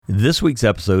This week's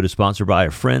episode is sponsored by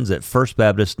our friends at First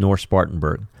Baptist North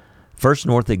Spartanburg. First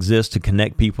North exists to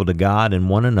connect people to God and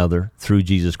one another through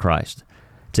Jesus Christ,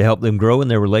 to help them grow in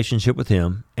their relationship with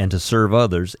Him, and to serve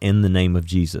others in the name of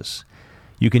Jesus.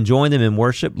 You can join them in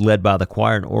worship led by the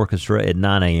choir and orchestra at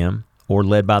 9 a.m. or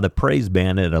led by the praise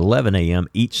band at 11 a.m.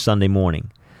 each Sunday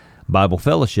morning. Bible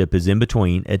fellowship is in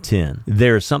between at 10.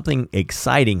 There is something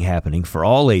exciting happening for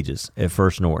all ages at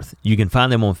First North. You can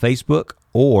find them on Facebook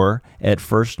or at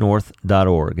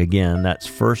firstnorth.org. Again, that's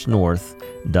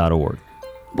firstnorth.org.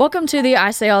 Welcome to the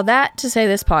I Say All That to Say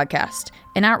This podcast,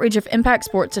 an outreach of Impact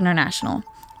Sports International.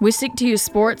 We seek to use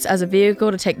sports as a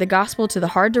vehicle to take the gospel to the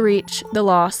hard to reach, the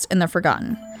lost, and the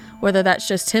forgotten, whether that's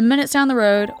just 10 minutes down the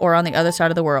road or on the other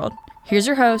side of the world. Here's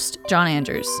your host, John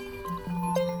Andrews.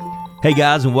 Hey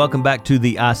guys, and welcome back to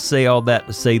the I Say All That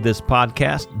to Say This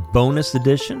podcast bonus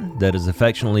edition that has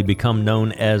affectionately become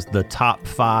known as the Top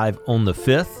 5 on the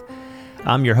 5th.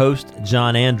 I'm your host,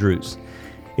 John Andrews.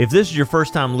 If this is your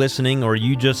first time listening or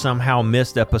you just somehow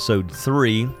missed episode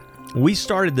 3, we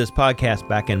started this podcast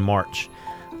back in March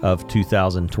of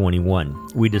 2021.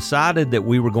 We decided that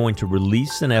we were going to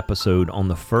release an episode on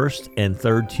the first and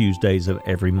third Tuesdays of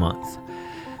every month.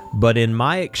 But in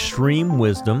my extreme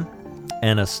wisdom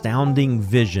and astounding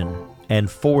vision and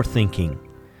forethinking,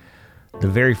 the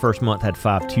very first month had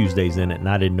 5 Tuesdays in it, and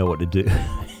I didn't know what to do.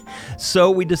 So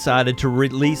we decided to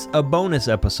release a bonus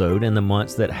episode in the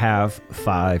months that have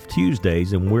 5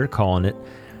 Tuesdays, and we're calling it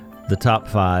the Top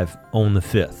 5 on the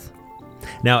 5th.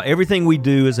 Now, everything we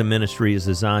do as a ministry is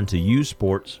designed to use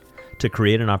sports to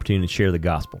create an opportunity to share the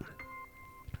gospel.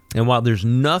 And while there's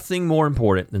nothing more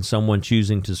important than someone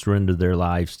choosing to surrender their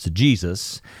lives to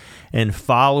Jesus and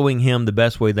following Him the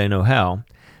best way they know how,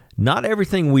 not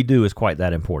everything we do is quite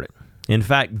that important. In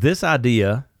fact, this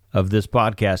idea of this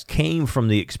podcast came from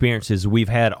the experiences we've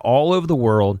had all over the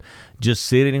world, just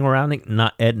sitting around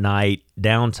at night,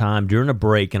 downtime, during a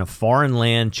break in a foreign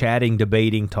land, chatting,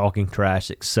 debating, talking trash,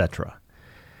 etc.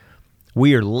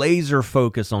 We are laser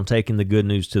focused on taking the good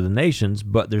news to the nations,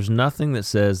 but there's nothing that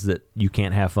says that you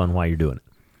can't have fun while you're doing it.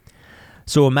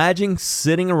 So imagine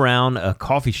sitting around a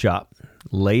coffee shop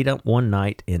late up one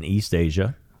night in East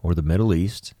Asia or the Middle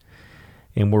East,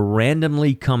 and we're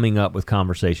randomly coming up with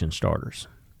conversation starters.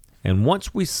 And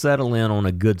once we settle in on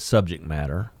a good subject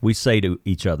matter, we say to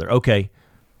each other, okay,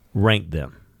 rank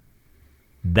them.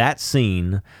 That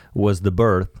scene was the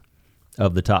birth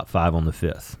of the Top 5 on the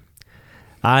 5th.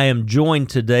 I am joined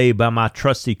today by my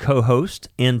trusty co-host,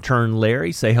 intern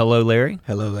Larry. Say hello, Larry.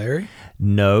 Hello, Larry.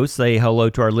 No, say hello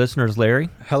to our listeners, Larry.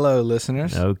 Hello,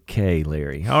 listeners. Okay,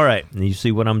 Larry. All right, you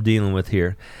see what I'm dealing with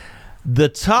here. The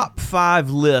top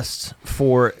 5 lists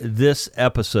for this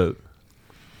episode.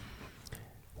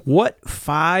 What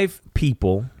 5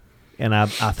 people, and I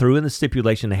threw in the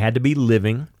stipulation they had to be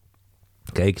living,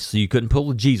 okay, so you couldn't pull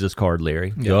a Jesus card,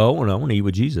 Larry. Yeah. Oh, no, I want to eat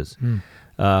with Jesus.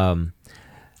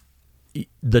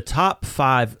 The top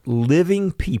 5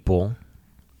 living people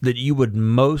that you would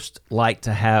most like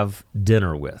to have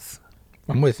dinner with.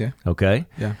 I'm with you. Okay?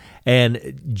 Yeah.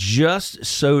 And just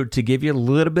so to give you a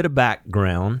little bit of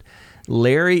background,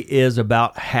 Larry is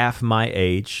about half my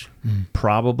age,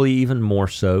 probably even more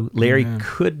so. Larry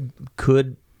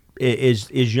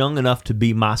is young enough to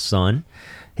be my son.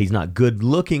 He's not good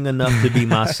looking enough to be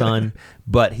my son,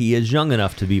 but he is young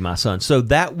enough to be my son. So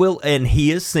that will, and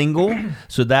he is single,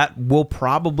 so that will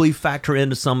probably factor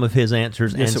into some of his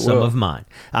answers and some of mine.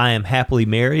 I am happily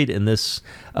married, and this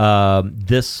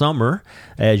summer,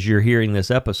 as you're hearing this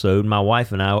episode, my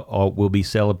wife and I will be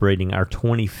celebrating our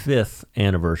 25th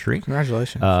anniversary.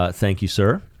 Congratulations. Thank you,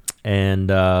 sir. And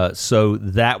so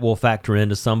that will factor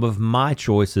into some of my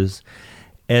choices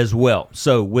as well.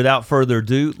 So without further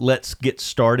ado, let's get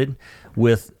started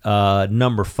with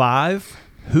number 5.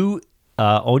 Who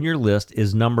on your list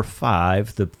is number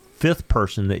 5, the 5th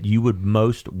person that you would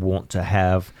most want to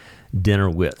have dinner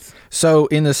with? So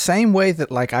in the same way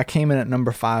that like I came in at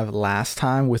number 5 last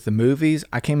time with the movies,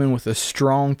 I came in with a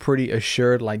strong, pretty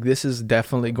assured, like this is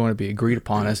definitely going to be agreed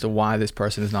upon as to why this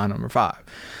person is not number 5.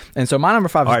 And so my number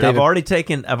 5 is all right, David.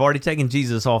 I've already taken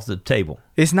Jesus off the table.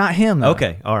 It's not him though.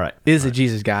 Okay, all right. It is a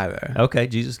Jesus guy though. Okay,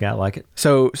 Jesus guy, I like it.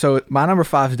 So my number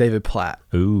 5 is David Platt.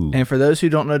 Ooh. And for those who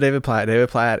don't know David Platt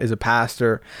is a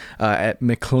pastor at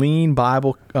McLean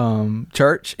Bible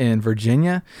Church in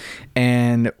Virginia.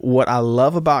 And what I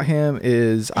love about him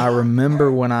is I remember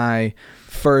when I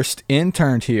first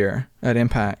interned here at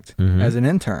Impact as an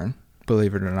intern,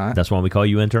 believe it or not. That's why we call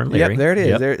you intern Larry. Yep, there it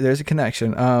is. Yep. There's a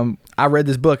connection. I read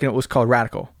this book, and it was called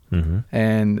Radical.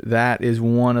 And that is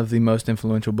one of the most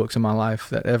influential books in my life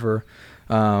that ever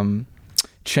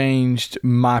changed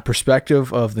my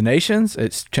perspective of the nations.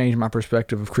 It's changed my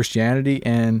perspective of Christianity,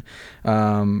 and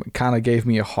kind of gave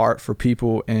me a heart for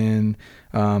people in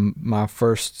my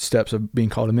first steps of being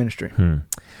called to ministry.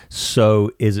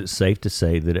 So is it safe to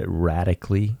say that it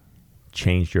radically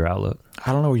changed your outlook?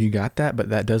 I don't know where you got that, but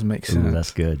that does make sense. Ooh,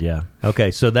 that's good, yeah.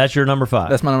 Okay, so that's your number 5.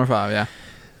 That's my number 5, yeah.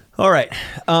 All right.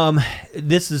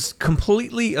 This is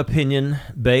completely opinion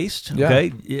based. Yeah.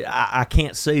 Okay, I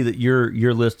can't say that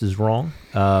your list is wrong,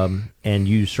 and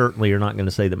you certainly are not going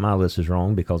to say that my list is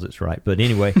wrong because it's right. But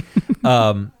anyway,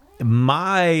 I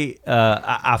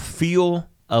feel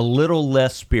a little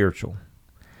less spiritual.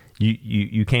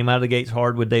 You came out of the gates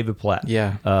hard with David Platt.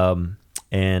 Yeah.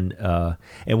 And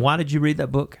why did you read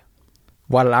that book?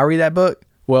 Why did I read that book?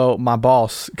 Well, my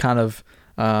boss kind of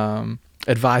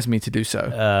advised me to do so.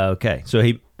 Okay, so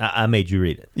I made you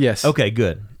read it. Yes. Okay,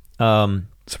 good.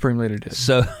 Supreme Leader did.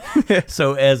 So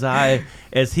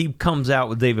as he comes out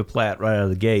with David Platt right out of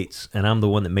the gates, and I'm the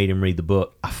one that made him read the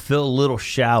book, I feel a little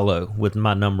shallow with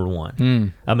my number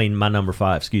 1. I mean, my number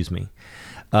 5, excuse me.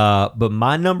 But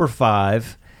my number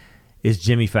 5 is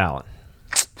Jimmy Fallon.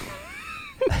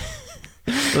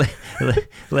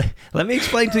 Let me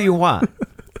explain to you why.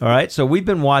 All right, so we've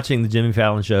been watching the Jimmy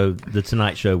Fallon show, the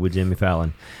Tonight Show with Jimmy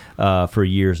Fallon, for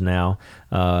years now.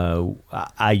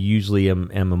 I usually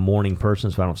am a morning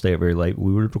person, so I don't stay up very late.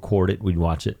 We would record it, we'd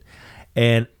watch it.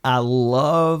 And I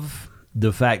love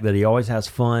the fact that he always has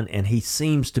fun, and he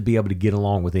seems to be able to get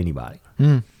along with anybody.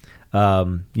 You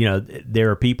know,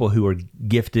 there are people who are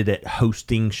gifted at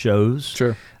hosting shows.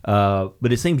 Sure.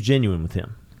 But it seems genuine with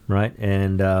him, right?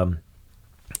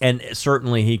 And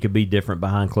certainly he could be different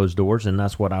behind closed doors, and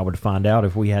that's what I would find out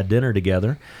if we had dinner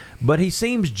together. But he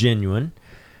seems genuine,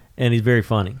 and he's very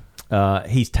funny.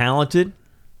 He's talented,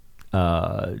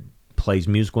 plays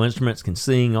musical instruments, can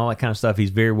sing, all that kind of stuff. He's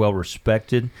very well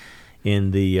respected in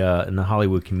the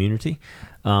Hollywood community.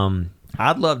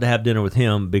 I'd love to have dinner with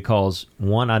him because,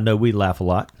 one, I know we laugh a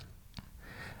lot.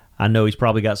 I know he's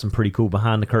probably got some pretty cool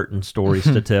behind-the-curtain stories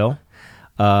to tell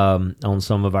on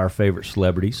some of our favorite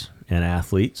celebrities and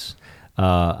athletes.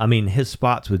 I mean, his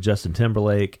spots with Justin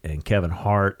Timberlake and Kevin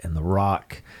Hart and The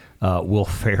Rock, Will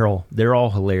Ferrell, they're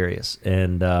all hilarious.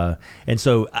 And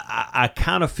so I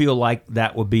kind of feel like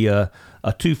that would be a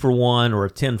 2-for-1 or a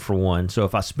 10-for-1. So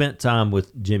if I spent time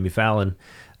with Jimmy Fallon,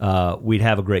 we'd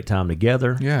have a great time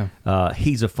together. Yeah.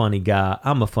 He's a funny guy.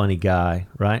 I'm a funny guy,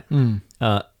 right?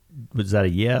 Was that a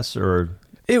yes or...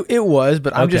 It was,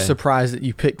 but I'm just Okay. surprised that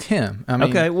you picked him. I mean,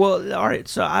 Okay, well, all right.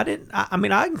 So I didn't. I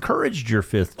mean, I encouraged your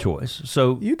 5th choice.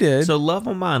 So You did. So love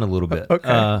on mine a little bit.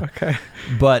 Okay. Okay.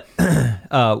 But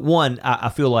one, I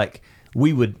feel like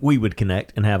we would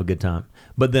connect and have a good time.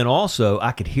 But then also,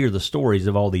 I could hear the stories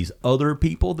of all these other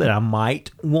people that I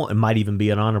might want. It might even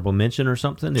be an honorable mention or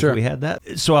something Sure. if we had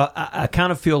that. So I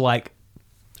kind of feel like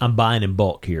I'm buying in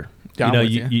bulk here. Yeah, you know, I'm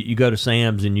with you. you go to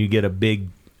Sam's and you get a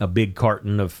big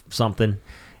carton of something.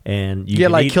 And you get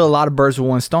can like eat- kill a lot of birds with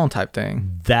one stone type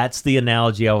thing. That's the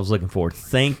analogy I was looking for.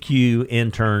 Thank you,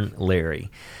 intern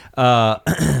Larry.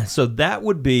 So that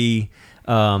would be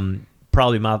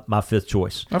probably my 5th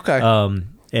choice. Okay.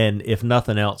 And if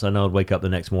nothing else, I know I'd wake up the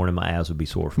next morning, my ass would be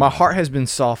sore. My heart has been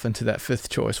softened to that 5th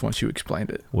choice once you explained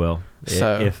it. Well,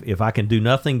 So- if I can do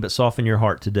nothing but soften your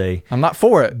heart today, I'm not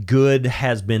for it, good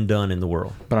has been done in the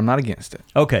world. but I'm not against it.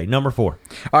 Okay, number 4.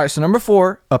 All right, so number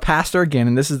 4, a pastor again,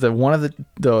 and this is one of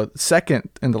the second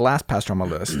and the last pastor on my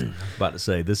list. About to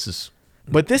say, this is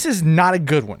But this is not a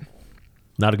good one.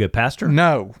 not a good pastor?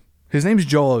 No. His name's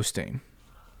Joel Osteen.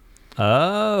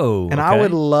 Oh, And I okay.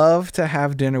 would love to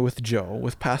have dinner with Joel,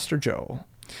 with Pastor Joel.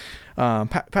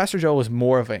 Pastor Joel is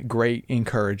more of a great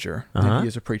encourager than he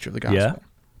is a preacher of the gospel. Yeah.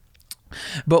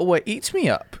 But what eats me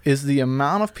up is the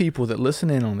amount of people that listen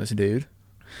in on this dude,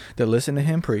 that listen to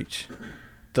him preach,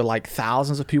 the like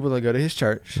thousands of people that go to his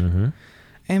church. Mm-hmm.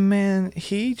 And man,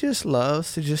 he just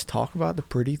loves to just talk about the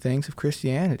pretty things of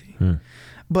Christianity.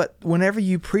 But whenever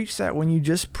you preach that, when you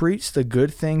just preach the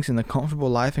good things and the comfortable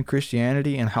life in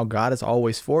Christianity and how God is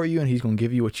always for you and he's going to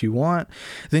give you what you want,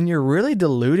 then you're really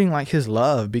diluting like his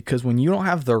love, because when you don't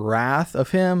have the wrath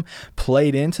of him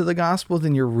played into the gospel,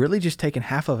 then you're really just taking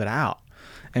half of it out.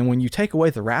 And when you take away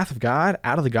the wrath of God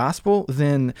out of the gospel,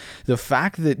 then the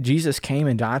fact that Jesus came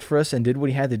and died for us and did what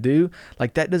he had to do,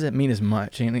 like that doesn't mean as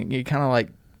much. And it kind of like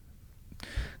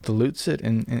dilutes it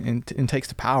and takes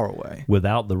the power away.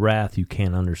 Without the wrath, you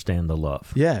can't understand the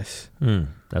love. Yes.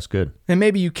 That's good. And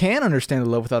maybe you can understand the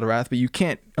love without the wrath, but you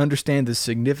can't understand the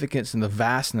significance and the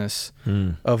vastness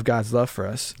of God's love for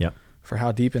us. Yep. For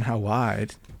how deep and how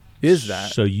wide is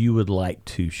that. So you would like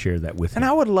to share that with And him?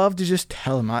 I would love to just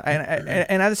tell him. And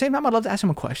at the same time, I'd love to ask him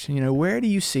a question. You know, where do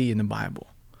you see in the Bible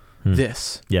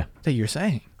this Yeah. that you're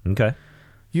saying? Okay.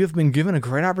 You have been given a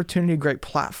great opportunity, a great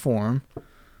platform,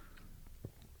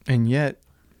 and yet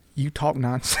you talk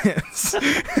nonsense.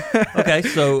 Okay.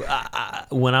 So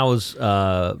when I was,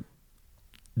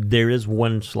 there is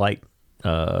one slight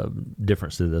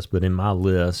difference to this, but in my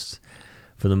list,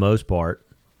 for the most part,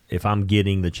 if I'm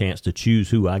getting the chance to choose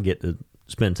who I get to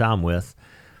spend time with,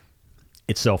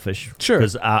 it's selfish. Sure.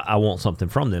 Because I want something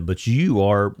from them. But you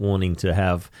are wanting to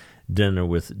have dinner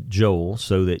with Joel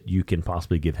so that you can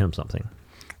possibly give him something.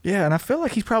 Yeah, and I feel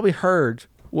like he's probably heard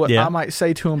what Yeah. I might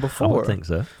say to him before. I would think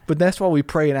so. But that's why we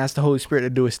pray and ask the Holy Spirit to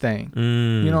do his thing.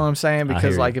 You know what I'm saying? hear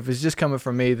Because you. like if it's just coming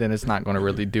from me, then it's not going to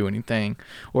really do anything,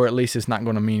 or at least it's not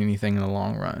going to mean anything in the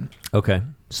long run. Okay.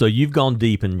 So you've gone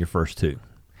deep in your first two.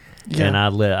 Yeah. And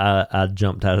I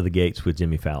jumped out of the gates with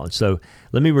Jimmy Fallon. So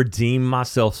let me redeem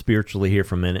myself spiritually here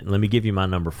for a minute, and let me give you my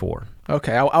number 4.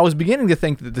 Okay, I was beginning to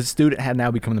think that the student had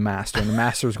now become the master, and the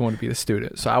master was going to be the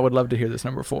student. So I would love to hear this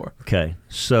number 4. Okay.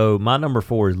 So my number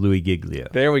 4 is Louis Giglio.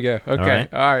 There we go. Okay.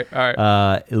 All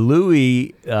right.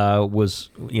 Louis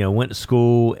was, went to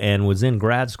school and was in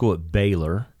grad school at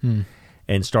Baylor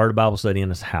and started Bible study in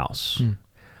his house.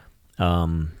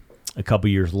 A couple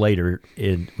years later,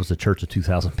 it was a church of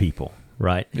 2,000 people,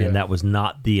 right? Yeah. And that was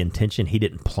not the intention. He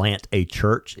didn't plant a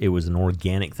church. It was an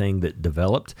organic thing that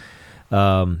developed.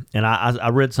 And I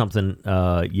read something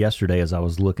yesterday as I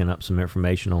was looking up some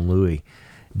information on Louis.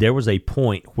 There was a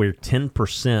point where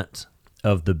 10%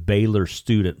 of the Baylor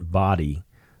student body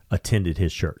attended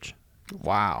his church.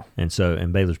 Wow. And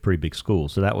Baylor's a pretty big school,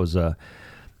 so that was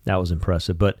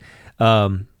impressive. But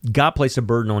God placed a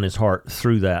burden on his heart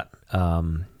through that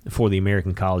for the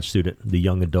American college student, the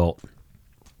young adult.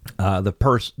 The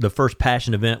first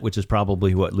Passion event, which is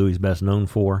probably what Louis is best known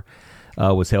for,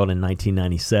 was held in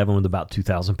 1997 with about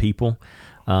 2,000 people.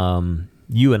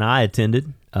 You and I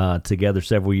attended together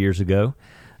several years ago.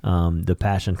 The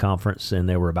Passion Conference, and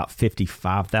there were about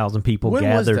 55,000 people When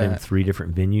was gathered in that? 3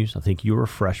 different venues. I think you were a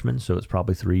freshman, so it's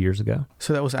probably 3 years ago.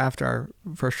 So that was after our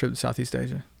first trip to Southeast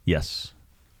Asia. Yes.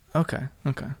 Okay.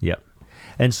 Yep.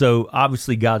 And so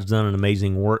obviously God's done an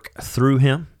amazing work through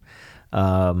him.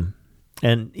 And,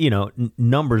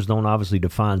 numbers don't obviously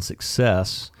define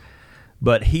success,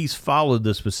 but he's followed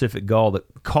the specific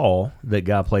call that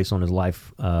God placed on his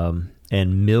life,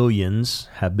 and millions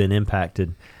have been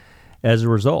impacted as a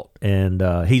result. And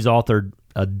he's authored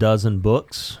a dozen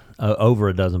books, over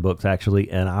a dozen books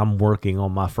actually, and I'm working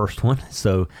on my first one,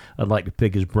 so I'd like to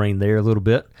pick his brain there a little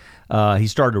bit. He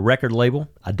started a record label.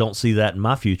 I don't see that in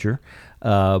my future,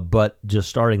 but just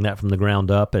starting that from the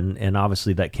ground up, and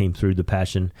obviously that came through the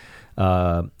Passion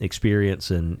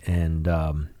experience and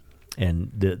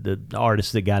the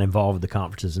artists that got involved with the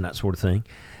conferences and that sort of thing.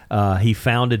 He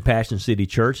founded Passion City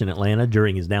Church in Atlanta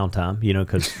during his downtime,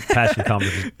 because Passion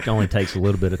Conference only takes a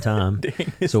little bit of time.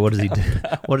 So what does he do?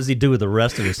 What does he do with the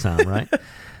rest of his time, right?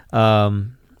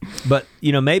 But,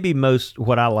 maybe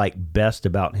what I like best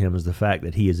about him is the fact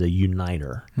that he is a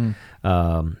uniter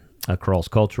across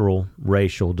cultural,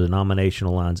 racial,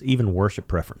 denominational lines, even worship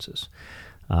preferences.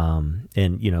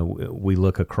 We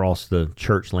look across the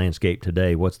church landscape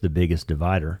today. What's the biggest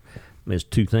divider? There's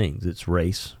 2 things. It's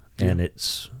race and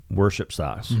it's worship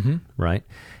styles, right?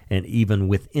 And even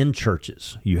within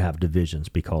churches, you have divisions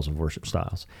because of worship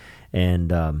styles.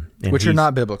 And Which are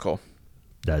not biblical.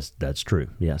 That's true.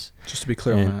 Yes. Just to be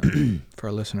clear on that for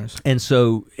our listeners. And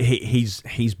so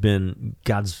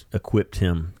God's equipped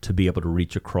him to be able to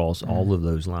reach across all of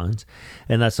those lines,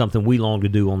 and that's something we long to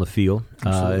do on the field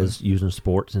as using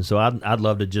sports. And so I'd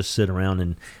love to just sit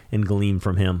around and glean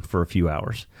from him for a few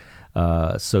hours.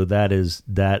 So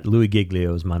that Louis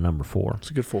Giglio is my number 4. It's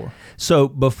a good 4. So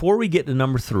before we get to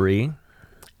number 3,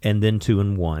 and then 2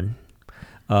 and 1.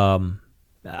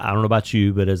 I don't know about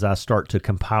you, but as I start to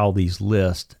compile these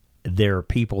lists, there are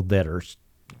people that are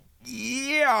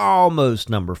almost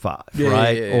number 5,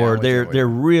 right? Or they're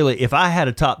really. If I had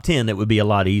a top 10, that would be a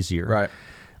lot easier, right?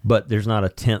 But there's not a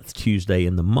 10th Tuesday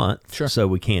in the month, sure. So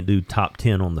we can't do top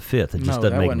 10 on the 5th. It just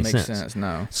doesn't make any sense.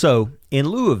 No. So in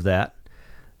lieu of that,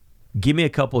 give me a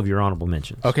couple of your honorable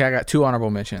mentions. Okay, I got 2 honorable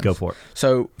mentions. Go for it.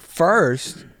 So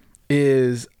first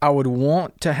is I would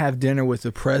want to have dinner with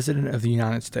the President of the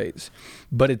United States,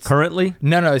 but it's currently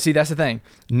no. See, that's the thing.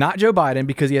 Not Joe Biden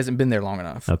because he hasn't been there long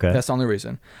enough. Okay, that's the only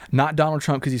reason. Not Donald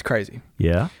Trump because he's crazy.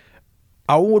 Yeah,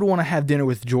 I would want to have dinner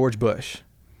with George Bush,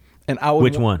 and I would.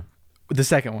 Which one? The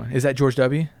second one. Is that George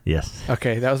W? Yes.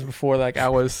 Okay, that was before I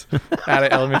was out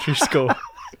of elementary school.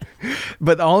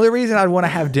 But the only reason I'd want to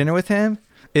have dinner with him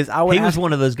is I would He was ask,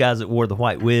 one of those guys that wore the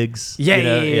white wigs. yeah, you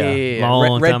know? yeah.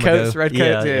 Long Red time coats, ago. red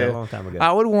coats, Yeah, yeah. long time ago.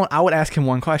 I would ask him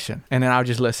one question, and then I would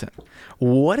just listen.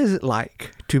 What is it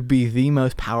like to be the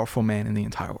most powerful man in the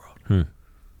entire world?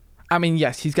 I mean,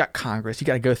 yes, he's got Congress. You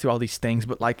got to go through all these things,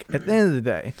 but like at the end of the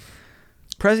day,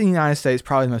 President of the United States is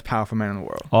probably the most powerful man in the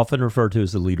world. Often referred to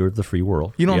as the leader of the free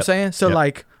world. You know what I'm Yep. saying? So Yep.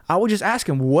 like, I would just ask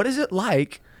him, what is it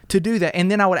like to do that?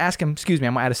 And then I would ask him, excuse me,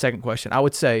 I'm gonna add a second question. I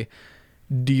would say,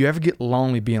 do you ever get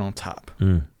lonely being on top?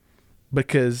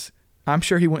 Because I'm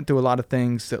sure he went through a lot of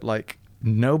things that like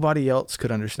nobody else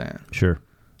could understand. Sure.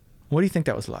 What do you think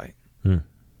that was like?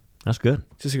 That's good.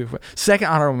 Just a good question. Second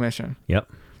honorable mention. Yep.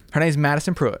 Her name's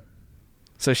Madison Pruitt.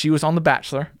 So she was on The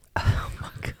Bachelor. Oh my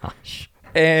gosh.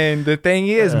 And the thing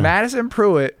is, Madison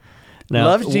Pruitt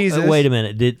loves Jesus. Wait a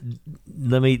minute.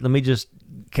 Let me just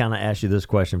kind of ask you this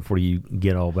question before you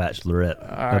get all bachelorette.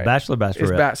 right. Bachelor,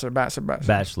 bachelorette. It's Bachelor.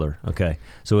 Bachelor. Okay.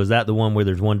 So is that the one where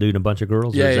there's one dude and a bunch of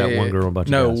girls? Yeah, or is yeah, that yeah. one girl and a bunch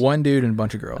No, of guys? one dude and a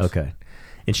bunch of girls. Okay.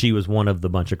 And she was one of the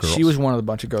bunch of girls. She was one of the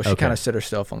bunch of girls. She Okay. kind of set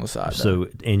herself on the side. So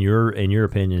in your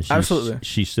opinion, Absolutely.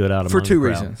 she stood out For among two the crowd.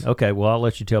 reasons. Okay. Well, I'll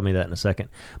let you tell me that in a second.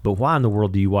 But why in the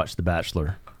world do you watch The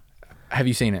Bachelor? Have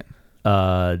you seen it?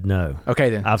 No.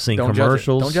 Okay, then. I've seen Don't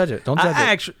commercials. Don't judge it. Don't judge it.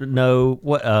 Actually, no.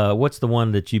 What's the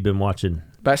one that you've been watching?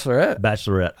 Bachelorette.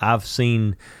 Bachelorette. I've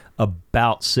seen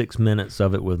about 6 minutes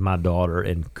of it with my daughter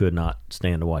and could not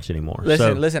stand to watch anymore.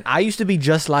 Listen. I used to be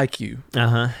just like you.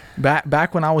 Uh-huh.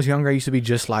 Back when I was younger, I used to be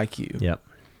just like you. Yep.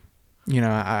 You know,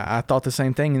 I thought the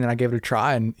same thing, and then I gave it a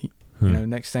try, and you know,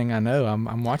 next thing I know,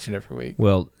 I'm watching it every week.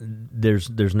 Well, there's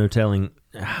no telling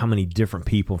how many different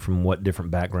people from what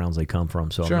different backgrounds they come from,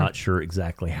 so Sure. I'm not sure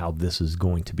exactly how this is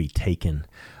going to be taken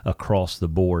across the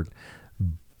board.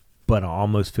 But I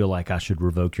almost feel like I should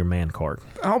revoke your man card.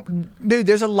 Oh, dude,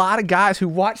 there's a lot of guys who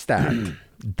watch that.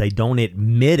 They don't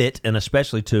admit it, and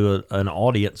especially to an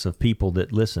audience of people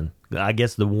that listen. I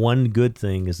guess the one good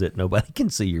thing is that nobody can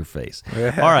see your face.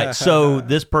 All right, so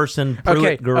this person,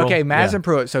 Pruitt girl. Okay, Madison yeah.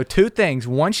 Pruitt. So two things.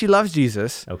 One, she loves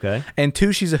Jesus. Okay. And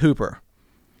two, she's a hooper.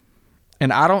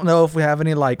 And I don't know if we have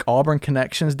any like Auburn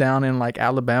connections down in like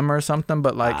Alabama or something,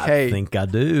 but like, I think I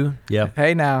do. Yeah.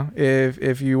 hey now,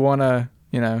 if you want to,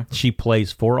 you know. She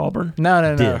plays for Auburn?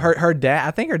 No. Did. Her dad,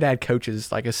 I think her dad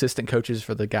coaches, like assistant coaches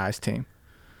for the guys team.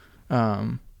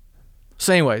 So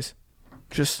anyways,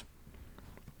 just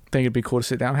think it'd be cool to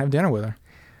sit down and have dinner with her.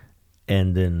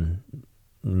 And then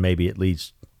maybe it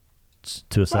leads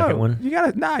to a second one? You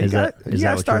gotta Is that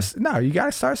what start. No, you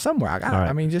gotta start somewhere. All right.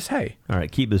 I mean, just hey. All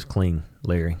right, keep this clean,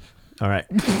 Larry. All right.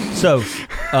 So,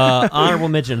 honorable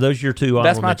mention. Those are your two honorable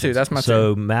That's my mentions. two. That's my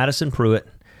So, two. Madison Pruitt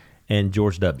and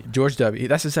George W. George W.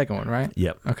 That's the second one, right?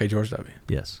 Yep. Okay, George W.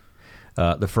 Yes.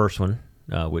 The first one,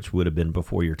 which would have been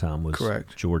before your time, was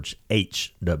Correct. George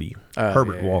H.W. Oh,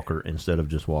 Herbert yeah. Walker instead of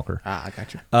just Walker. Ah, I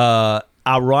got you.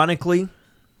 Ironically,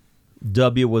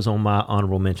 W was on my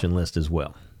honorable mention list as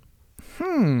well.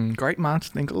 Great minds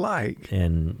think alike.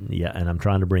 And I'm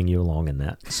trying to bring you along in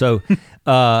that. So,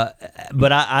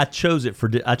 but I chose him for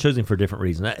different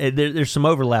reasons. There's some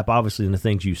overlap, obviously, in the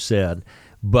things you said,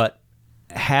 but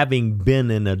having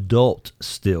been an adult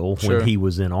still Sure. when he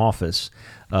was in office,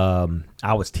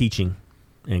 I was teaching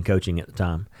and coaching at the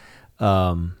time,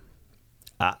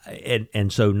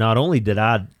 and so not only did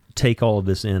I take all of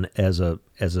this in as a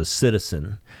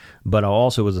citizen, but I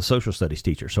also was a social studies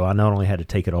teacher. So I not only had to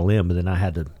take it all in, but then I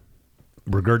had to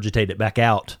regurgitate it back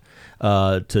out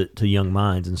to young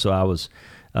minds. And so I was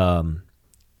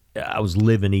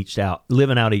living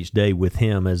out each day with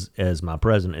him as my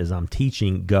president, as I'm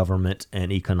teaching government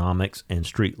and economics and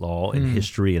street law and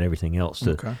history and everything else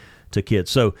to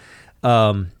kids. So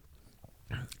I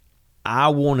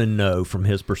want to know from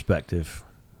his perspective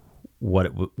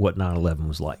what 9/11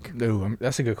 was like. Ooh,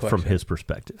 that's a good question. From his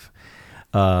perspective.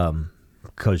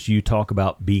 Because you talk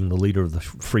about being the leader of the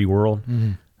free world.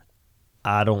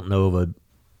 I don't know of a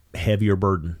heavier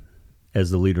burden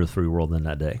as the leader of the free world than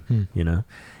that day, you know?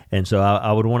 And so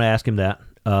I would want to ask him that.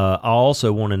 I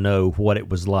also want to know what it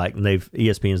was like. And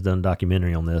ESPN's done a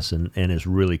documentary on this, and it's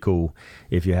really cool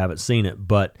if you haven't seen it.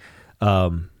 But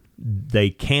they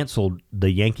canceled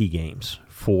the Yankee games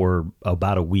for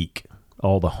about a week,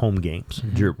 all the home games,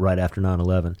 right after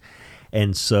 9/11.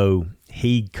 And so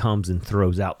he comes and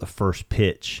throws out the first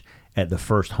pitch at the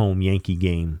first home Yankee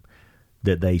game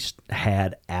that they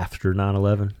had after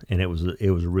 9/11, and it was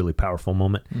a really powerful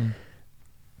moment.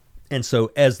 And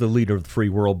so as the leader of the free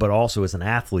world, but also as an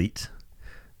athlete,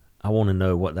 I want to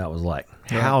know what that was like.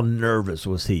 Yeah. How nervous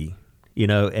was he? You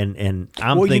know, and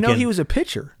I'm well, thinking, you know, he was a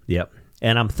pitcher. Yep.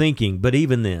 And I'm thinking, but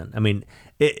even then, I mean,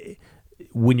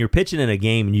 when you're pitching in a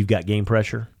game and you've got game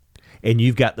pressure, and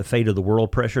you've got the fate of the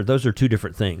world pressure. Those are two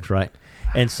different things, right?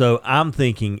 And so I'm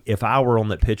thinking, if I were on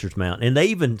that pitcher's mound, and they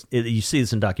even, you see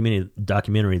this in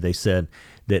documentary, they said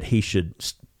that he should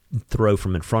throw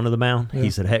from in front of the mound. Yeah. He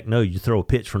said, heck no, you throw a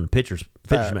pitch from the pitcher's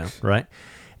mound, right?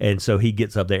 And so he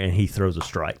gets up there and he throws a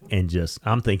strike, and just,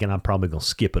 I'm thinking I'm probably going to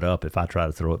skip it up if I try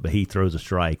to throw it, but he throws a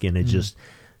strike, and it just,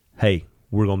 hey,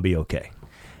 we're going to be okay.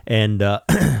 And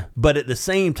but at the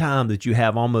same time that you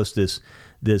have almost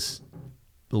this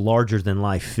larger than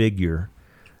life figure,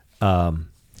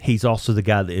 he's also the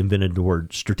guy that invented the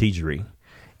word strategery.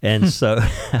 And so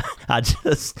I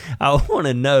want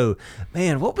to know,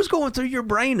 man, what was going through your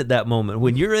brain at that moment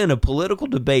when you're in a political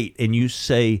debate and you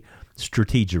say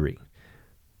strategery?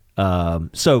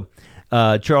 George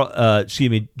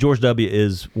W.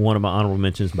 is one of my honorable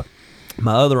mentions. But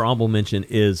my other honorable mention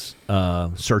is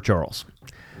Sir Charles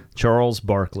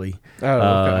Barkley. Oh,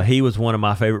 okay. He was one of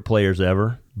my favorite players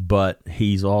ever, but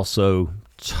he's also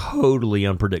totally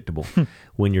unpredictable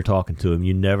when you're talking to him.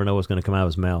 You never know what's going to come out of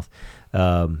his mouth.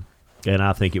 And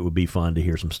I think it would be fun to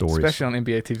hear some stories. Especially on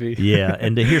NBA TV. Yeah,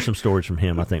 and to hear some stories from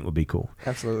him I think would be cool.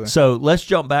 Absolutely. So let's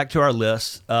jump back to our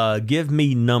list. Give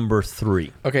me number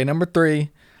 3. Okay, number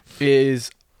 3 is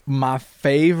my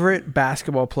favorite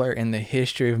basketball player in the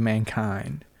history of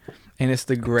mankind. And it's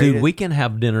the greatest. Dude, we can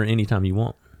have dinner anytime you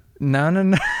want. No.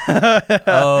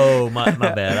 Oh, my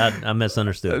bad. I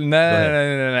misunderstood. No.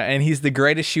 And he's the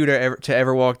greatest shooter to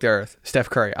ever walk the earth.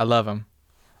 Steph Curry. I love him.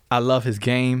 I love his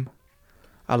game.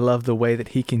 I love the way that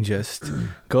he can just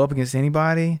go up against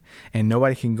anybody and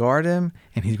nobody can guard him,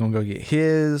 and he's going to go get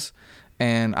his.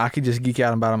 And I could just geek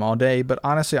out about him all day. But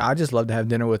honestly, I just love to have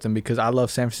dinner with him because I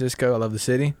love San Francisco. I love the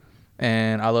city.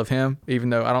 And I love him, even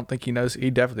though I don't think he knows.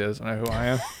 He definitely doesn't know who I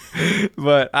am.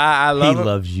 But I love him. He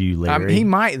loves you, Larry. He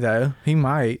might, though. He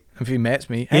might if he met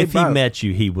me. Hey, if he met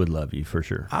you, he would love you for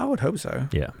sure. I would hope so.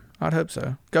 Yeah. I'd hope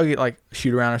so. Go get a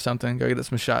shoot around or something. Go get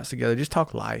some shots together. Just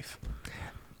talk life.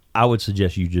 I would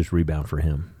suggest you just rebound for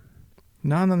him.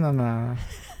 No.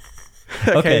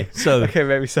 Okay,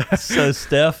 baby. So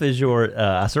Steph is your.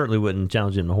 I certainly wouldn't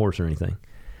challenge him in a horse or anything.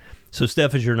 So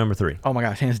Steph is your number 3. Oh my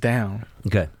gosh, hands down.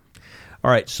 Okay. All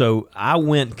right, so I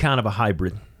went kind of a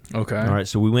hybrid. Okay. All right,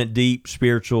 so we went deep,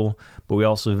 spiritual, but we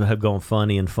also have gone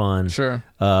funny and fun. Sure.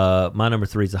 My number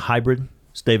 3 is a hybrid.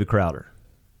 It's David Crowder.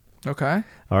 Okay.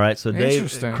 All right, so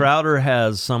David Crowder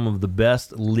has some of the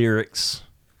best lyrics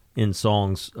in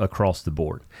songs across the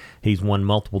board. He's won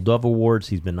multiple Dove Awards.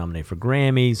 He's been nominated for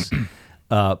Grammys,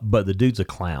 but the dude's a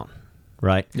clown.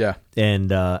 Right? Yeah.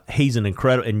 And he's an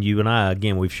incredible, and you and I,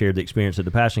 again, we've shared the experience at the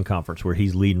Passion Conference where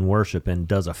he's leading worship and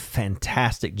does a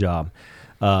fantastic job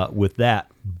with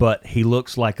that. But he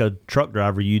looks like a truck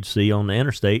driver you'd see on the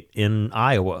interstate in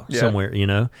Iowa somewhere,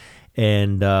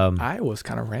 And Iowa's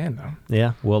kind of random.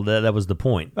 Yeah, well, that was the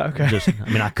point. Okay.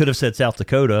 I could have said South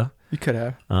Dakota. You could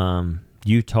have.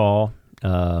 Utah.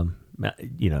 You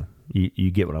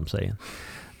get what I'm saying.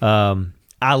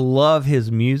 I love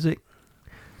his music.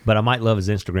 But I might love his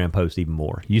Instagram post even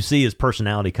more. You see his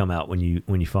personality come out when you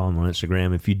follow him on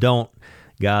Instagram. If you don't,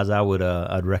 guys,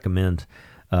 I'd recommend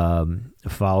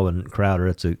following Crowder.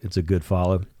 It's a good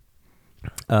follow.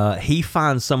 He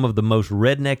finds some of the most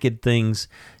rednecked things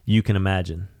you can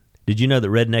imagine. Did you know that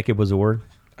rednecked was a word?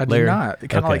 I did not.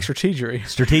 Kind of like strategery.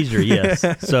 Strategery, yes.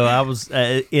 So I was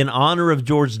in honor of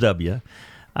George W.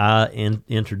 I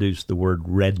introduced the word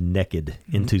rednecked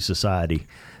into society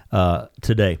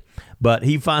today. But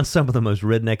he finds some of the most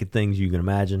rednecked things you can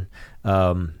imagine.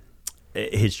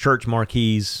 His church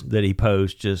marquees that he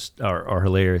posts just are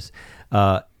hilarious.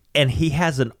 And he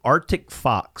has an Arctic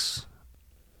fox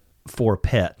for a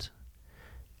pet.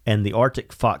 And the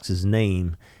Arctic fox's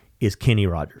name is Kenny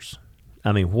Rogers.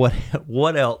 I mean, what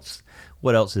else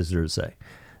is there to say?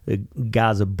 The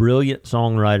guy's a brilliant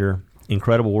songwriter,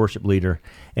 incredible worship leader,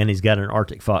 and he's got an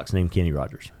Arctic fox named Kenny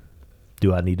Rogers.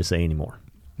 Do I need to say any more?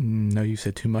 No, you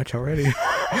said too much already.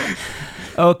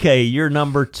 Okay, you're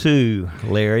number 2,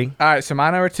 Larry. All right, so my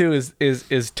number 2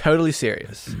 is totally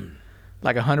serious.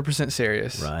 Like 100%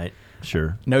 serious. Right,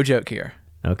 sure. No joke here.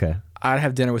 Okay. I'd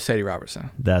have dinner with Sadie Robertson.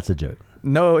 That's a joke.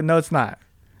 No, it's not.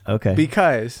 Okay.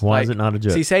 Because why is it not a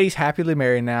joke? See, Sadie's happily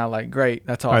married now. Like, great.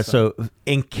 That's awesome. All right, so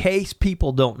in case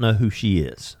people don't know who she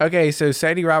is. Okay, so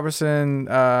Sadie Robertson,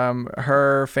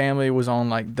 her family was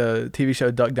on like the TV show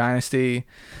Duck Dynasty,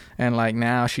 and like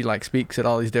now she like speaks at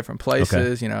all these different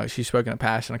places. Okay. She's spoken at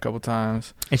Passion a couple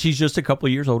times. And she's just a couple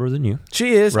years older than you.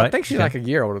 She is. Right? I think she's like a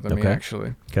year older than me,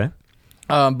 actually. Okay.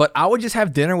 But I would just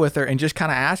have dinner with her and just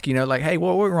kind of ask, like, hey,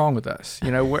 what went wrong with us?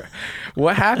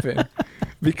 What happened?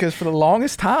 Because for the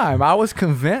longest time, I was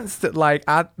convinced that like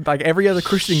every other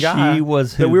Christian guy, she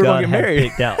was that who we were God going to get had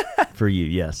married. picked out for you,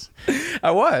 yes. I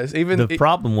was. The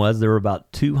problem was there were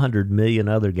about 200 million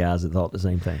other guys that thought the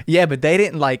same thing. Yeah, but they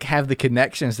didn't like have the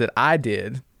connections that I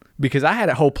did because I had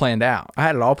it whole planned out. I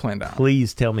had it all planned out.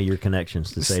 Please tell me your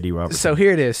connections to Sadie Robertson. So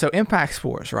here it is. So Impact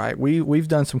Sports, right? We've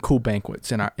done some cool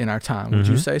banquets in our time. Would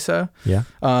you say so? Yeah.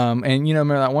 And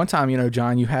remember that one time,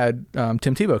 John, you had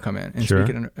Tim Tebow come in and Sure.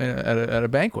 speak at a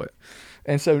banquet.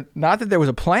 And so not that there was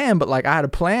a plan, but like I had a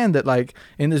plan that like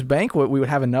in this banquet we would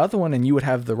have another one and you would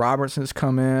have the Robertsons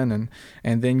come in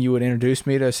and then you would introduce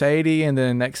me to Sadie, and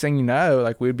then next thing you know,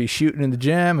 like we'd be shooting in the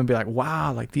gym and be like,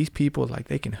 wow, like these people, like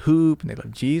they can hoop and they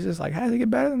love Jesus. Like how do they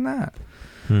get better than that?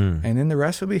 And then the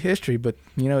rest will be history. But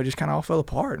it just kind of all fell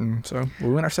apart, and so we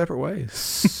went our separate ways.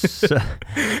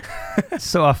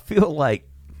 So I feel like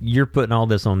you're putting all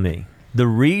this on me. The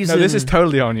reason No, this is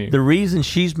totally on you. The reason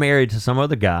she's married to some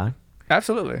other guy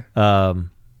Absolutely.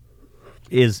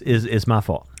 is my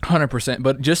fault. 100%.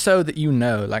 But just so that you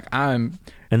know, like and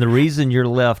the reason you're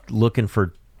left looking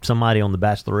for somebody on The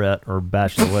Bachelorette or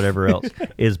Bachelor whatever else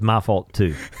is my fault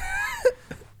too.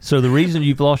 So the reason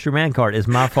you've lost your man card is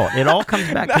my fault. It all comes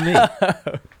back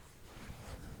to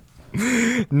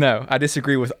me. No, I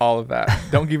disagree with all of that.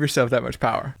 Don't give yourself that much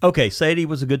power. Okay, Sadie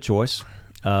was a good choice.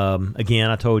 Again,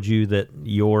 I told you that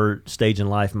your stage in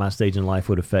life, my stage in life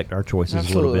would affect our choices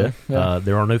Absolutely. a little bit. Yeah.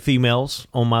 There are no females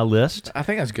on my list. I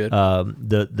think that's good.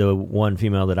 The one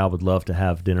female that I would love to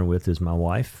have dinner with is my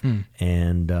wife,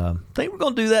 and I think we're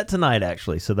going to do that tonight,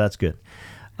 actually. So that's good.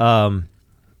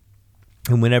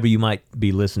 And whenever you might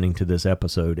be listening to this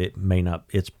episode,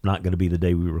 it's not going to be the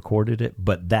day we recorded it,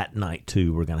 but that night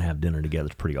too, we're going to have dinner together.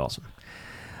 It's pretty awesome.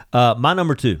 My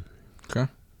number 2.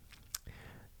 Okay.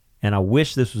 And I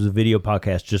wish this was a video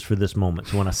podcast just for this moment.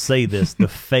 So when I say this, the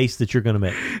face that you're going to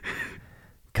make,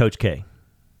 Coach K.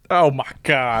 Oh my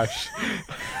gosh.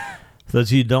 For those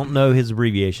of you who don't know his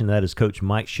abbreviation, that is Coach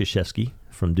Mike Krzyzewski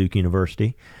from Duke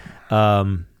University.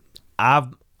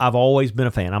 I've always been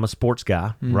a fan. I'm a sports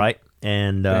guy, right?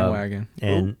 And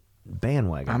Bandwagon.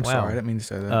 Bandwagon. I'm wow. sorry, I didn't mean to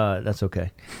say that. That's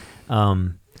okay.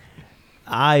 I'm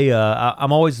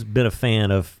always been a fan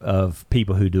of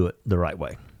people who do it the right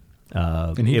way.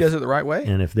 And he does it the right way?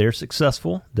 And if they're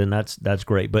successful, then that's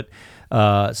great. But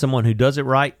someone who does it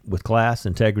right with class,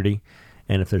 integrity,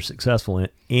 and if they're successful in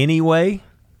it anyway,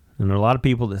 and there are a lot of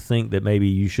people that think that maybe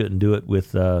you shouldn't do it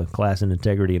with class and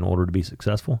integrity in order to be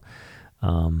successful.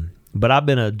 But I've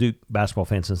been a Duke basketball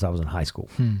fan since I was in high school.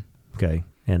 Okay,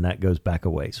 and that goes back a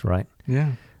ways, right?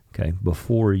 Yeah. Okay,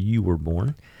 before you were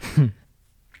born.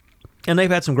 And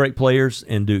they've had some great players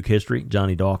in Duke history.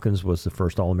 Johnny Dawkins was the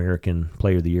first All-American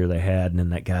Player of the Year they had, and then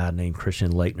that guy named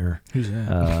Christian Laettner. Who's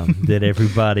that? That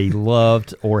everybody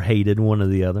loved or hated, one or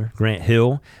the other. Grant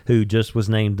Hill, who just was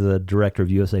named the director of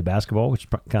USA Basketball, which is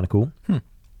kind of cool.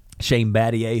 Shane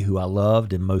Battier, who I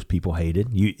loved and most people hated.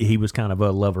 He was kind of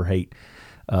a love-or-hate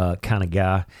kind of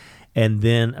guy. And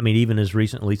then, I mean, even as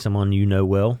recently, someone you know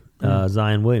well,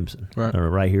 Zion Williamson,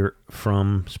 right here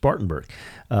from Spartanburg.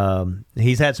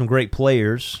 He's had some great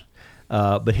players,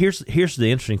 but here's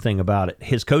the interesting thing about it.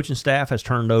 His coaching staff has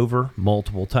turned over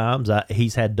multiple times.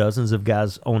 He's had dozens of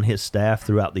guys on his staff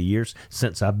throughout the years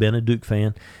since I've been a Duke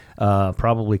fan,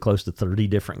 probably close to 30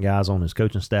 different guys on his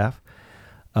coaching staff.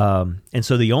 And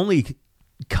so the only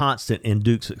constant in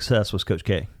Duke's success was Coach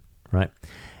K, right?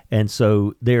 And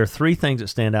so there are 3 things that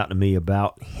stand out to me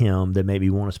about him that made me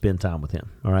want to spend time with him,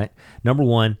 all right? Number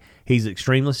 1, he's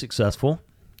extremely successful.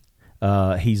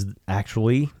 He's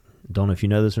actually, don't know if you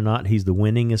know this or not, he's the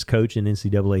winningest coach in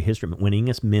NCAA history,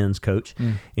 winningest men's coach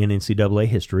in NCAA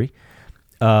history.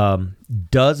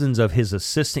 Dozens of his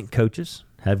assistant coaches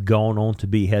have gone on to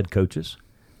be head coaches,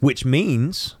 which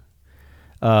means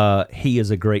he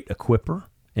is a great equipper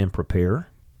and preparer.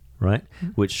 Right,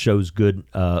 which shows good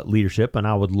leadership, and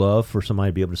I would love for somebody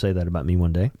to be able to say that about me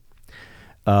one day.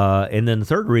 And then the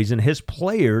third reason, his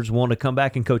players want to come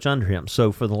back and coach under him.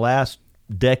 So for the last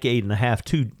decade and a half,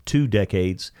 two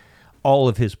decades, all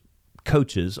of his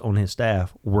coaches on his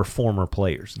staff were former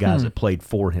players, guys that played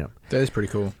for him. That is pretty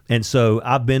cool. And so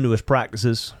I've been to his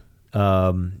practices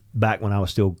back when I was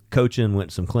still coaching,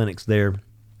 went to some clinics there.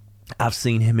 I've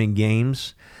seen him in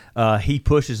games. He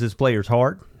pushes his players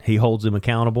hard. He holds them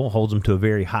accountable, holds them to a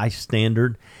very high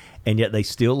standard, and yet they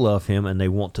still love him and they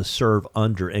want to serve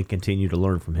under and continue to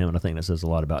learn from him. And I think that says a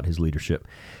lot about his leadership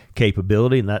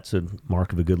capability, and that's a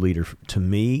mark of a good leader to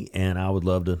me, and I would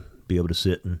love to be able to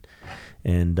sit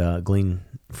and glean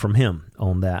from him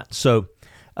on that. So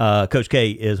Coach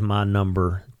K is my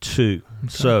number 2. Okay.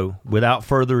 So without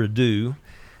further ado,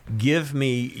 give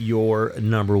me your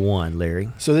number 1, Larry.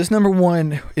 So this number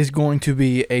 1 is going to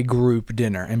be a group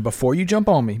dinner. And before you jump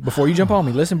on me,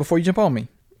 listen, before you jump on me,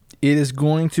 It is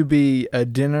going to be a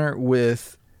dinner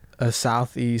with a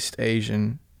Southeast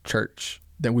Asian church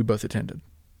that we both attended.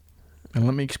 And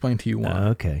let me explain to you why.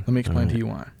 Okay. Let me explain to you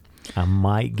why. I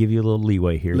might give you a little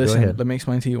leeway here. Listen, Go ahead. let me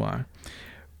explain to you why.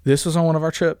 This was on one of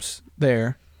our trips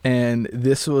there, and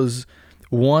this was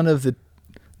one of the,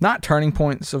 not turning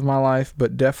points of my life,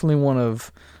 but definitely one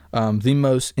of the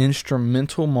most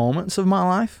instrumental moments of my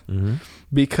life,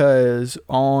 because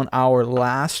on our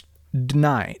last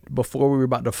night, before we were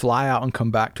about to fly out and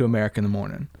come back to America in the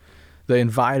morning, they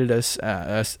invited us,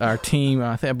 our team,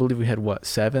 I believe we had,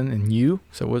 7 and you,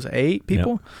 so it was 8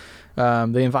 people.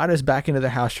 Yep. They invited us back into their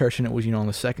house church, and it was, on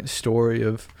the second story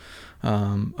of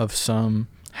some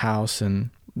house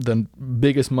in the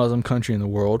biggest Muslim country in the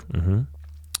world.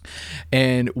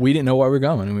 And we didn't know where we were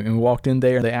going. And we walked in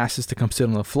there, and they asked us to come sit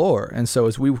on the floor. And so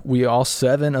as we all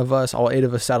 7 of us, all 8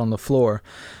 of us sat on the floor,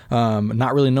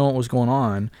 not really knowing what was going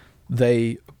on.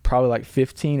 They probably like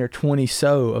 15 or 20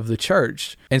 of the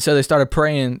church. And so they started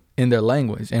praying in their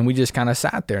language, and we just kind of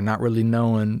sat there, not really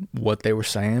knowing what they were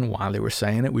saying, why they were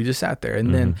saying it. We just sat there.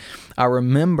 And then I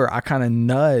remember I kind of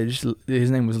nudged, his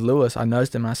name was Lewis. I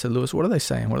nudged him and I said, Lewis, what are they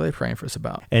saying? What are they praying for us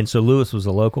about? And so Lewis was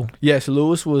a local? Yes,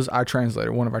 Lewis was our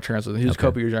translator, one of our translators. He was a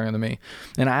couple years younger than me.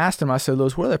 And I asked him, I said,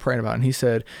 Lewis, what are they praying about? And he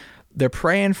said, they're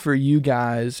praying for you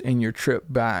guys in your trip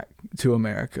back to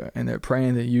America, and they're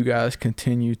praying that you guys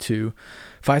continue to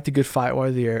fight the good fight while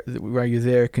you're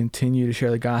there, continue to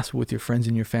share the gospel with your friends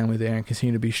and your family there, and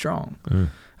continue to be strong.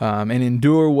 And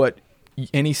endure what,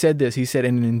 and he said this,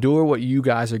 and endure what you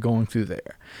guys are going through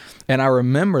there. And I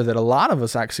remember that a lot of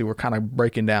us actually were kind of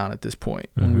breaking down at this point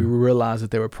when we realized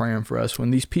that they were praying for us,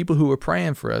 when these people who were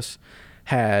praying for us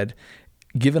had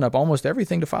given up almost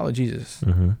everything to follow Jesus.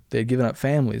 They'd given up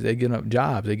families, they'd given up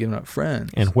jobs, they'd given up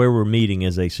friends. And where we're meeting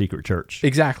is a secret church.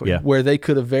 Exactly. Yeah. Where they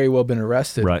could have very well been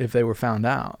arrested if they were found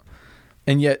out.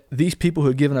 And yet these people who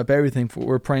had given up everything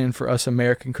were praying for us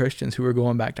American Christians who were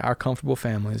going back to our comfortable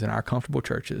families and our comfortable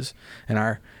churches and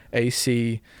our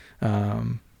AC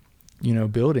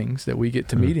buildings that we get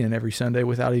to meet in every Sunday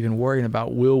without even worrying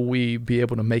about, will we be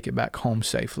able to make it back home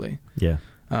safely? Yeah.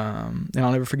 And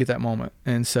I'll never forget that moment.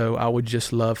 And so I would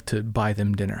just love to buy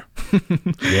them dinner.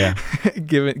 Yeah.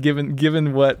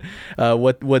 Given what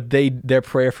their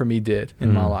prayer for me did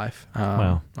in my life.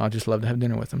 Wow. I'll just love to have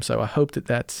dinner with them. So I hope that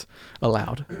that's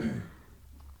allowed.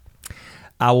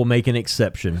 I will make an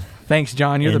exception. Thanks,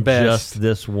 John. You're the best. Just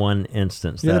this one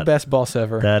instance. You're the best boss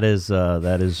ever.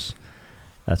 That's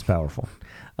powerful.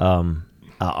 I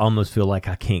almost feel like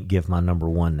I can't give my number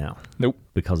 1 now. Nope.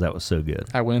 Because that was so good.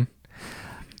 I win.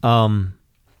 Let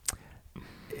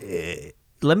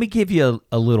me give you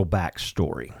a little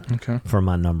backstory for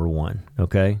my number 1.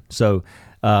 Okay. So,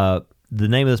 the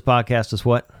name of this podcast is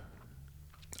what?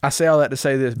 I say all that to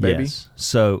say this, baby. Yes.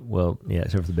 So, well, yeah,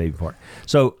 except for the baby part.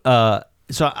 So,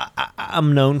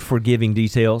 I'm known for giving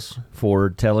details,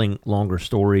 for telling longer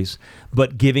stories,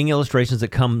 but giving illustrations that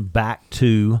come back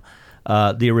to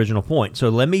the original point. So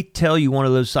let me tell you one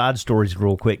of those side stories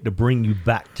real quick to bring you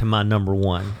back to my number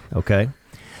 1, okay?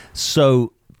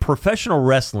 So professional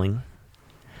wrestling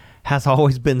has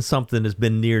always been something that's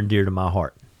been near and dear to my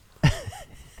heart.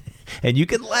 And you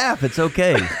can laugh, it's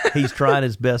okay. He's trying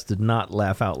his best to not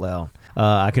laugh out loud.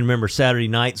 I can remember Saturday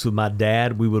nights with my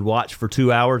dad, we would watch for 2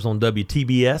 hours on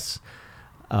WTBS,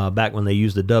 back when they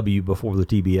used the W before the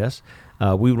TBS.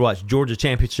 We would watch Georgia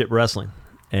Championship Wrestling.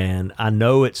 And I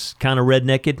know it's kind of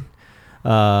rednecked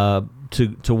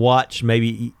to watch,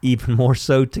 maybe even more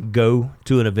so to go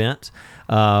to an event.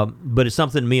 But it's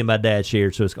something me and my dad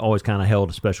shared, so it's always kind of held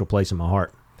a special place in my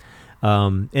heart.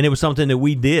 And it was something that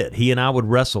we did. He and I would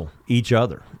wrestle each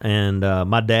other. And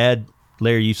my dad,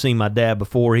 Larry, you've seen my dad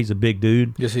before. He's a big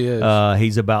dude. Yes, he is.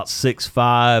 He's about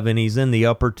 6'5", and he's in the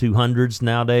upper 200s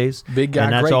nowadays. Big guy,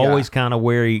 and that's great always guy. kind of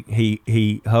where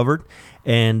he hovered.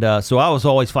 And so I was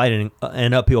always fighting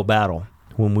an uphill battle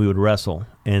when we would wrestle.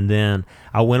 And then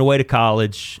I went away to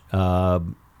college.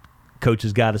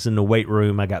 Coaches got us in the weight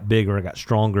room. I got bigger. I got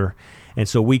stronger. And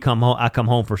so I come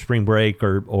home for spring break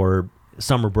or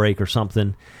summer break or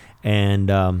something,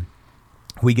 and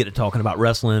we get to talking about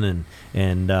wrestling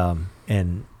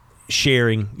and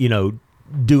sharing,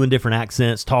 doing different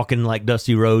accents, talking like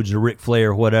Dusty Rhodes or Ric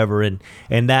Flair or whatever, and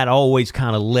that always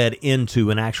kind of led into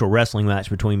an actual wrestling match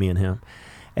between me and him.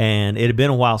 And it had been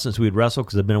a while since we had wrestled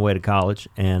because I'd been away to college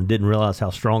and didn't realize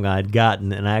how strong I had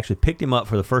gotten, and I actually picked him up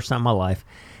for the first time in my life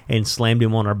and slammed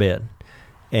him on our bed,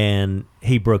 and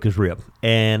he broke his rib,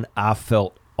 and I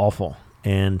felt awful.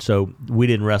 And so we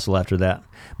didn't wrestle after that.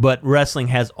 But wrestling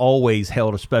has always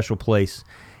held a special place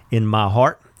in my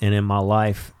heart and in my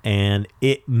life. And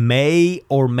it may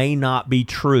or may not be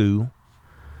true,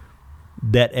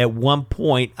 that at one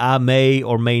point I may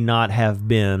or may not have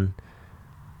been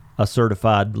a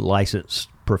certified licensed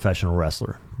professional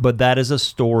wrestler. But that is a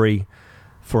story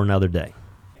for another day.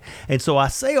 And so I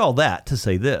say all that to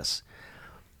say this.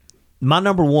 My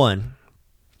number one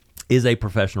is a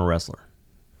professional wrestler.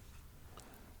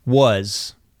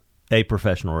 Was a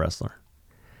professional wrestler.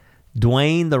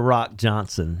 Dwayne "The Rock"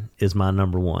 Johnson is my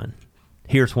number one.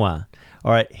 Here's why.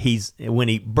 All right, when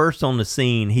he bursts on the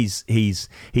scene, he's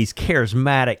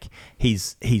charismatic,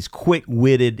 he's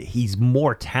quick-witted, he's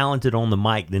more talented on the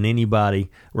mic than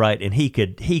anybody, right? And he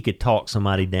could talk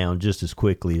somebody down just as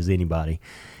quickly as anybody.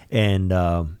 And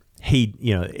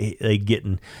they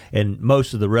getting, and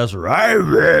most of the wrestlers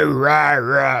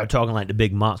talking like the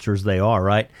big monsters they are,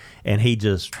 right? And he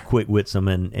just quick-wits them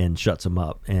and shuts them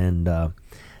up. And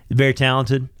very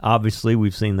talented. Obviously,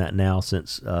 we've seen that now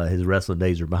since his wrestling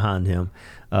days are behind him.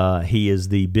 He is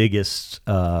the biggest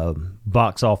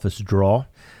box office draw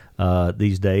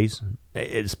these days,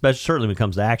 especially certainly when it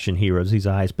comes to action heroes. He's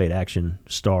a highest paid action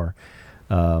star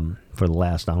for the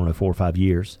last, 4 or 5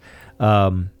 years.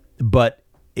 But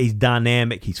he's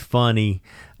dynamic. He's funny.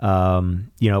 I've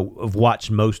watched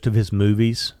most of his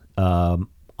movies.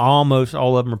 Almost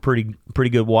all of them are pretty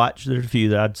good watch. There's a few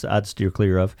that I'd steer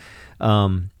clear of.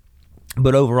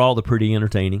 But overall, they're pretty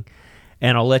entertaining.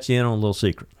 And I'll let you in on a little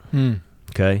secret.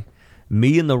 Okay?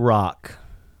 Me and The Rock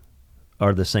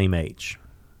are the same age.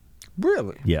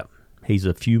 Really? Yeah. He's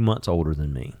a few months older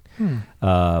than me.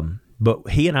 But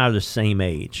he and I are the same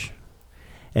age.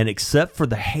 And except for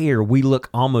the hair, we look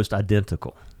almost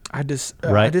identical. I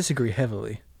Right? disagree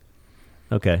heavily.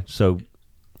 Okay. So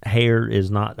hair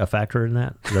is not a factor in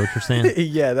that? Is that what you're saying?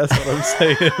 Yeah, that's what I'm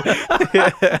saying.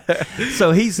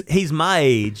 So he's my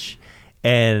age,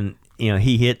 and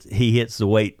he hits the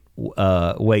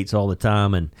weights all the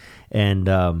time,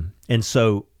 and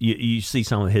so you see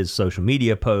some of his social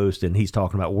media posts, and he's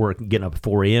talking about getting up at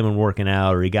 4 a.m. and working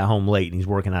out, or he got home late and he's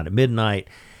working out at midnight,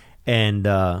 and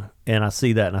I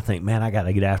see that and I think, man, I got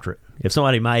to get after it. If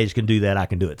somebody my age can do that, I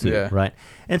can do it too, Yeah. right?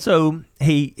 And so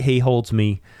he holds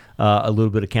me a little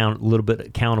bit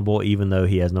accountable, even though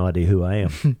he has no idea who I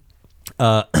am.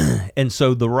 And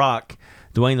so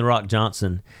Dwayne "The Rock"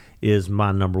 Johnson is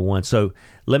my number one. So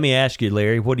let me ask you,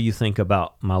 Larry, what do you think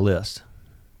about my list?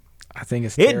 I think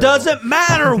it's It terrible. doesn't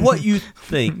matter what you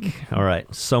think. All right.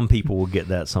 Some people will get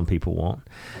that. Some people won't.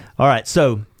 All right.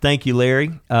 So thank you,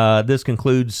 Larry. This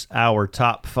concludes our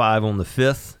top 5 on the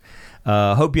 5th.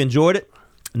 Hope you enjoyed it.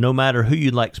 No matter who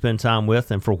you'd like to spend time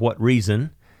with and for what reason,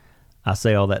 I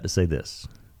say all that to say this.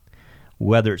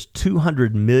 Whether it's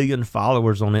 200 million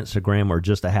followers on Instagram or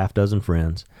just a half dozen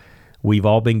friends, we've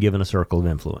all been given a circle of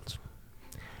influence.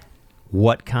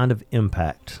 What kind of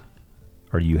impact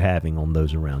are you having on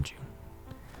those around you?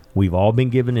 We've all been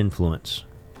given influence.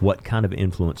 What kind of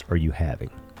influence are you having?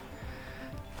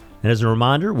 And as a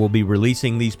reminder, we'll be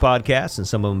releasing these podcasts, and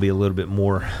some of them will be a little bit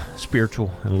more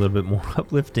spiritual and a little bit more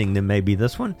uplifting than maybe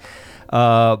this one.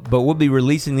 But we'll be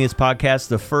releasing these podcasts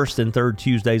the first and third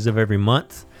Tuesdays of every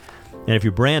month. And if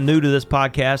you're brand new to this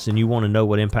podcast and you want to know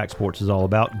what Impact Sports is all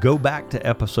about, go back to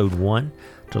episode 1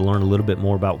 to learn a little bit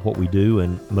more about what we do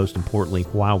and, most importantly,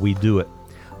 why we do it.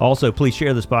 Also, please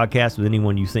share this podcast with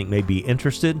anyone you think may be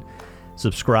interested.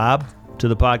 Subscribe to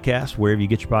the podcast wherever you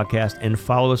get your podcast, and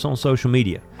follow us on social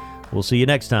media. We'll see you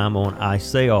next time on I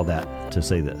Say All That to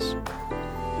Say This.